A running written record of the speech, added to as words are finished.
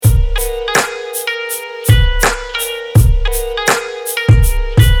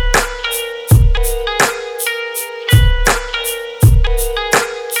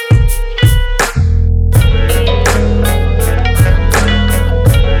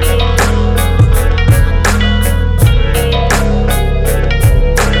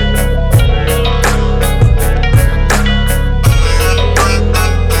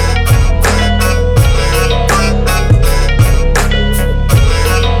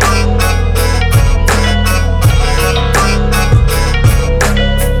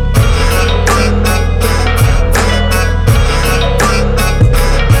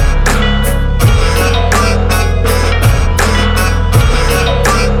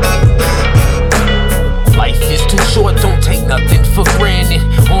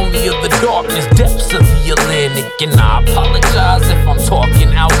and I apologize if I'm talking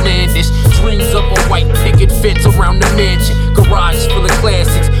outlandish. Dreams of a white picket fence around the mansion, garage full of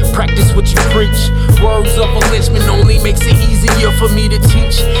classics, practice what you preach. Words of a lynchman only makes it easier for me to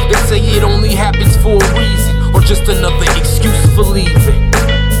teach. They say it only happens for a reason, or just another excuse for leaving.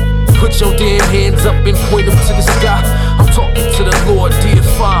 Put your damn hands up and point them to the sky. I'm talking to the Lord, dear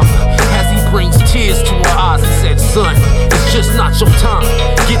Father, as he brings tears to our eyes and said, son, it's just not your time.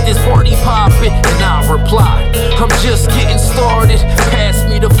 Get this party poppin', and I replied, I'm just getting started. Pass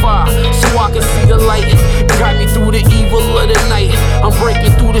me the fire so I can see the light. Guide me through the evil of the night. I'm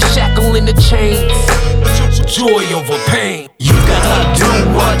breaking through the shackle and the chains. Joy over pain. You gotta do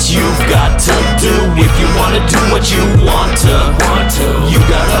what you've got to do if you wanna do what you want to. You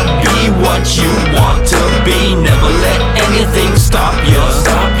gotta be what you want to be. Never let anything stop you.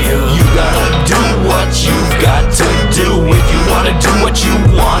 You gotta do what you've got to do if you wanna do what you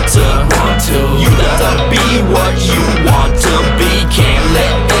want to. You gotta be what you want to be. Can't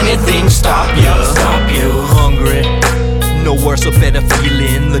let anything stop you. Hungry, no worse or better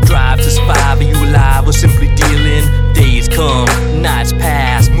feeling. The drive to survive, are you alive or simply dealing? Days come, nights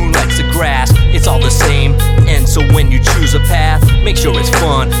pass, moonlight's the grass. It's all the same, and so when you choose a path, make sure it's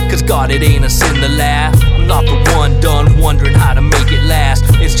fun, cause God, it ain't a sin to laugh. I'm not the one done wondering how to make it last.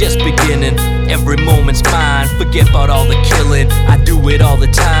 It's just beginning, every moment's mine. Forget about all the killing, I do it all the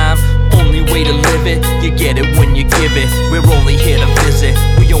time. Only way to live it, you get it when you give it. We're only here to visit,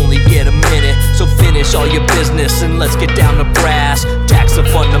 we only get a minute. So finish all your business and let's get down to brass. Tax the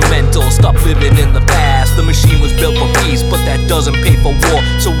fundamentals, stop living in the past. The machine was built for peace, but that doesn't pay for war.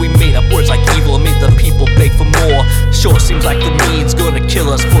 So we made up words like evil and made the people beg for more. Sure seems like the mean's gonna kill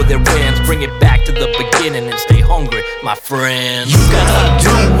us for their ends. Bring it back to the beginning and stay hungry, my friends. You gotta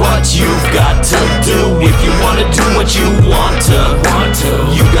do what you've got to do if you wanna do what you want to.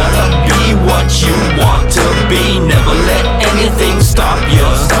 You gotta be what you want to be. Never let anything stop you.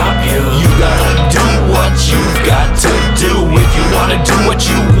 You gotta do what you've got to do if you wanna do what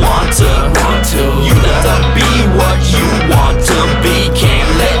you want to. You gotta be what you want to be. Can't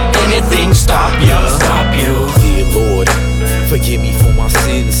let anything stop you. Dear Lord, forgive me for my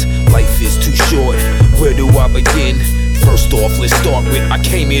sins. Life is too short. Where do I begin? First off, let's start with I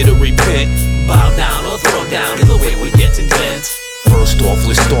came here to repent. Bow down or throw down, either way we get intense. First off,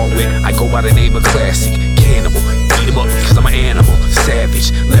 let's start with I go by the name of Classic Cannibal. Eat 'em up cause I'm an animal.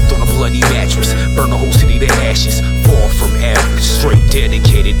 Savage, left on a bloody mattress. Burn the whole city to ashes. Far from average, straight dead